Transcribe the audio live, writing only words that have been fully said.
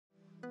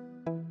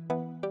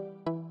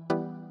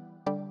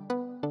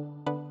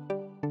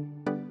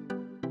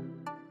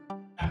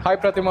Hi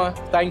Pratima,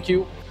 thank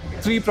you.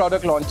 3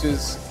 product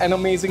launches, an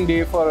amazing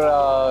day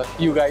for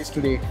you guys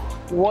today.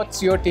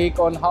 What's your take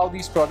on how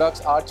these products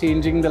are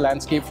changing the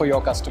landscape for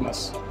your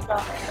customers?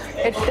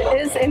 It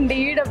is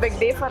indeed a big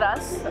day for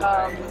us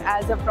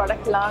as a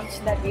product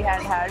launch that we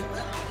had,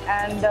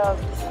 and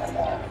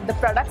the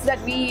products that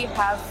we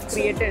have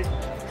created,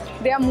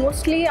 they are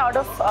mostly out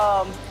of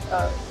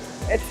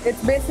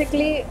it's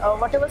basically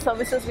whatever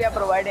services we are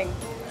providing.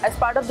 As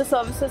part of the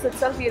services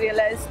itself, we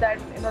realize that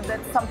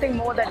there's something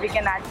more that we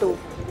can add to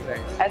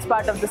as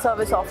part of the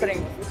service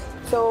offering.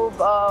 So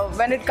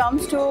when it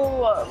comes to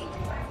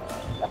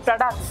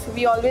products,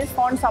 we always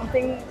found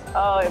something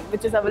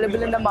which is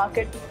available in the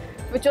market,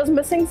 which was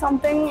missing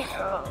something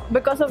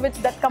because of which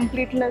that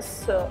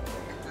completeness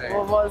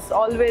was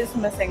always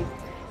missing.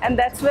 And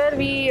that's where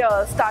we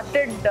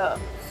started,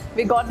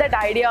 we got that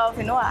idea of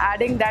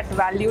adding that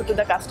value to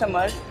the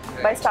customer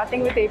by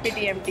starting with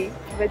APTMT,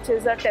 which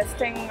is a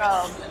testing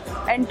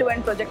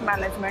end-to-end project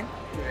management.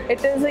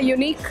 It is a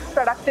unique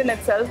product in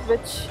itself,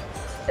 which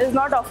is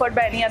not offered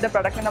by any other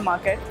product in the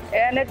market,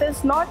 and it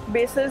is not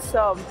basis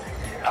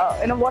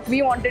what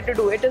we wanted to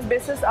do. It is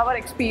basis our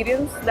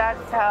experience that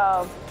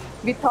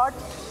we thought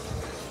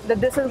that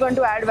this is going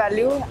to add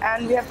value,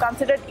 and we have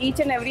considered each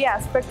and every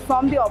aspect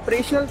from the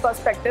operational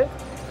perspective,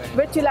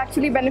 which will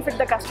actually benefit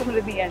the customer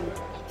at the end.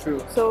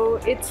 True. So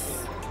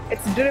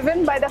it's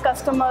driven by the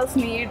customer's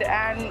need,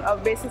 and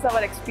basis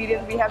our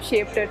experience, we have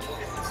shaped it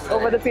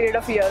over the period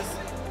of years,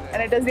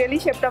 and it has really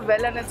shaped up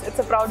well, and it's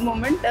a proud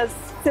moment. As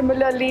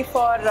similarly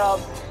for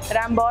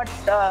Ruambot,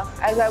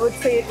 as I would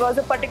say, it was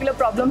a particular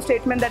problem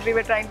statement that we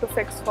were trying to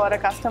fix for a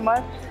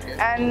customer,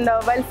 and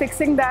while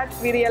fixing that,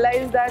 we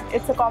realized that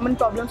it's a common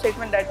problem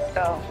statement that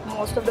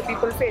most of the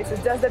people face.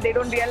 It's just that they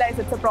don't realize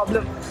it's a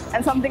problem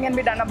and something can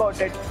be done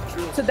about it.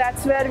 So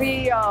that's where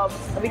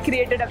we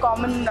created a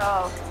common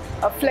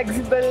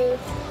flexible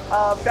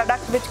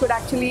product which could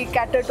actually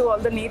cater to all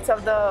the needs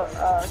of the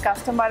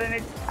customer,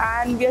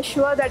 and we are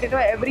sure that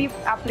every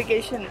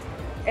application,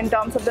 in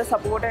terms of the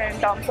support and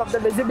in terms of the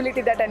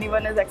visibility that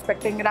anyone is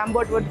expecting,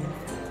 Ruambot would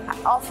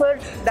offer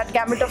that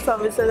gamut of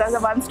services as a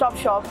one-stop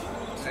shop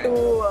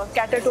to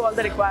cater to all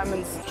the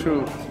requirements.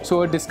 True.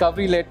 So a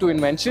discovery led to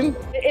invention?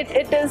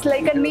 It is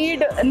like a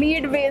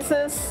need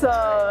basis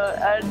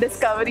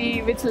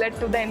discovery which led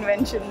to the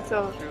invention.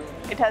 So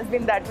it has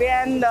been that way,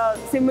 and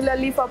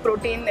similarly for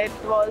Protean, it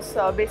was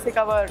basic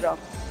our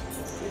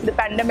the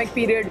pandemic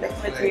period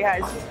which we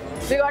had.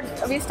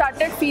 We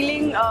started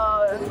feeling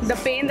the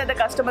pain that the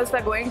customers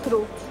were going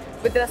through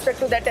with respect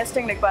to their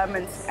testing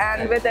requirements,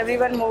 and with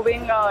everyone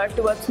moving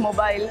towards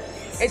mobile,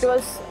 it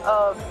was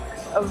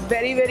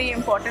very, very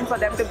important for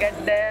them to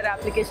get their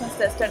applications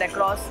tested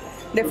across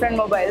different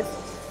mobiles.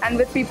 And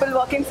with people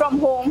working from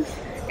home,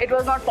 it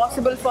was not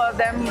possible for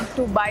them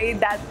to buy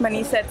that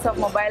many sets of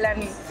mobile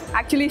and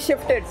actually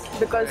shift it,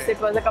 because it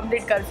was a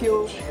complete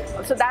curfew.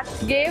 So that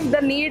gave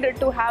the need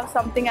to have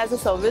something as a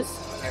service,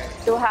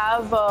 to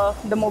have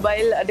the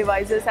mobile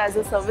devices as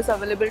a service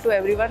available to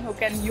everyone who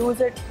can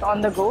use it on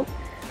the go.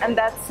 And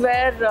that's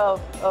where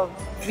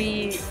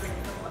we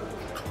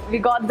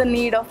got the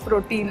need of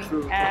Protean,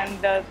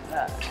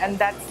 and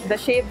that's the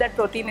shape that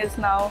Protean is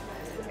now.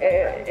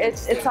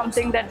 It's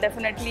something that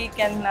definitely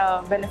can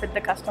benefit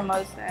the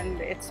customers,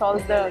 and it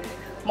solves the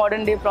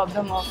modern day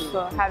problem of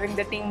having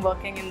the team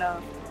working in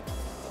a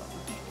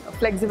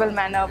flexible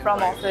manner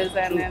from office.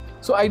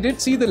 So I did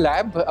see the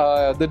lab,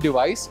 the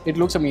device, it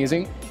looks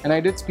amazing, and I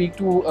did speak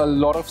to a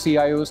lot of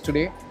CIOs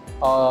today.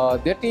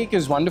 Their take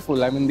is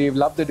wonderful. I mean, they've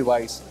loved the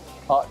device.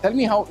 Tell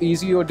me, how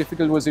easy or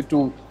difficult was it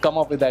to come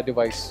up with that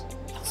device?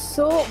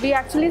 So we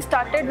actually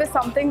started with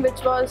something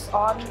which was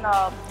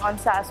on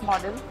SaaS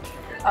model.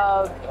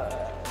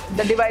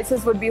 The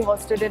devices would be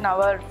hosted in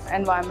our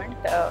environment,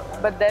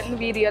 but then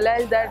we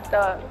realized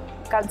that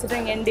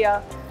considering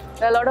India,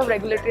 there are a lot of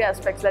regulatory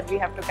aspects that we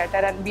have to cater,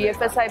 and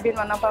BFSI being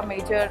one of our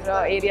major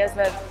areas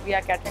where we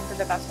are catering to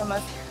the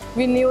customers,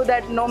 we knew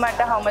that no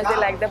matter how much they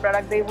like the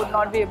product, they would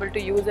not be able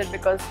to use it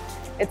because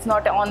it's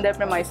not on their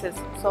premises.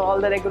 So all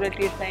the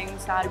regulatory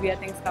things, RBI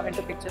things come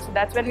into picture. So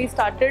that's when we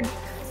started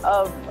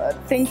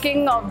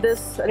thinking of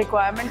this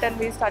requirement, and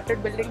we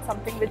started building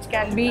something which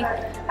can be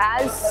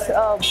as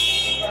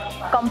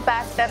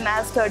compact and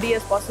as sturdy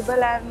as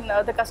possible,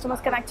 and the customers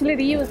can actually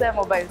reuse their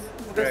mobiles.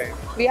 Because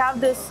we have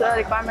this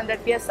requirement that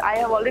yes, I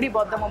have already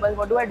bought the mobile,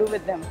 what do I do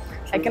with them?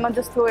 I cannot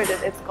just throw it,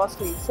 it's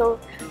costly. So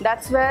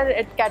that's where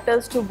it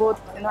caters to both,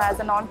 as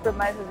an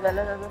on-premise as well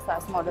as a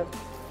SaaS model.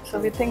 So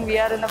we think we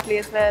are in a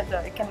place where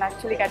it can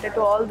actually cater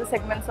to all the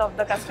segments of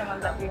the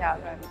customers that we have.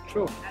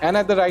 True. And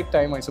at the right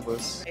time, I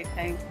suppose. Right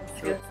time.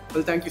 Sure.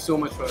 Well, thank you so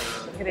much for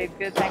Great,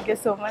 good. Thank you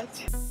so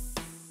much.